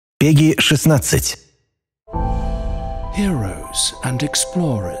Пеги 16. Heroes and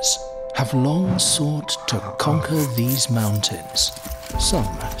explorers have long sought to conquer these mountains,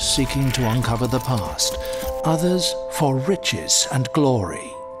 some seeking to uncover the past, others for riches and glory.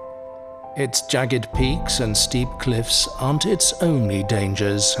 Its jagged peaks and steep cliffs aren't its only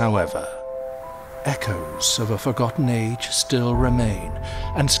dangers, however. Echoes of a forgotten age still remain,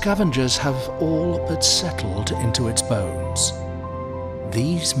 and scavengers have all but settled into its bones.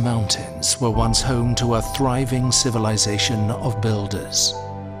 These mountains were once home to a thriving civilization of builders.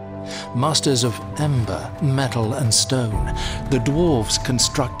 Masters of ember, metal and stone, the dwarves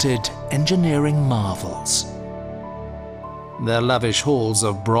constructed engineering marvels. Their lavish halls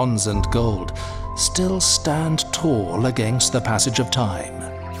of bronze and gold still stand tall against the passage of time.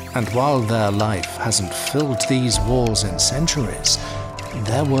 And while their life hasn't filled these walls in centuries,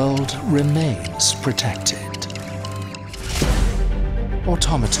 their world remains protected.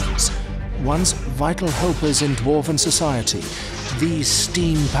 Automatons, once vital helpers in dwarven society, these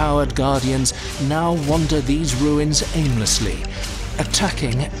steam-powered guardians now wander these ruins aimlessly,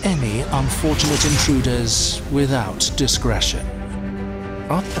 attacking any unfortunate intruders without discretion.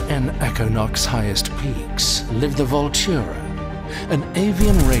 Up in Equinox's highest peaks live the Voltura, an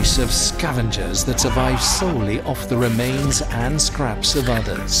avian race of scavengers that survive solely off the remains and scraps of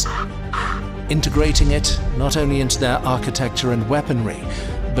others, integrating it not only into their architecture and weaponry,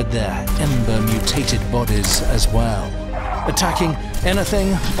 but their ember-mutated bodies as well, attacking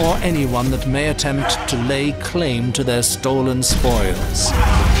anything or anyone that may attempt to lay claim to their stolen spoils.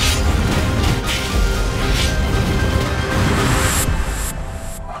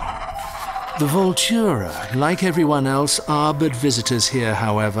 The Voltura, like everyone else, are but visitors here,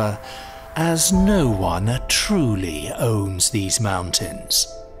 however, as no one truly owns these mountains.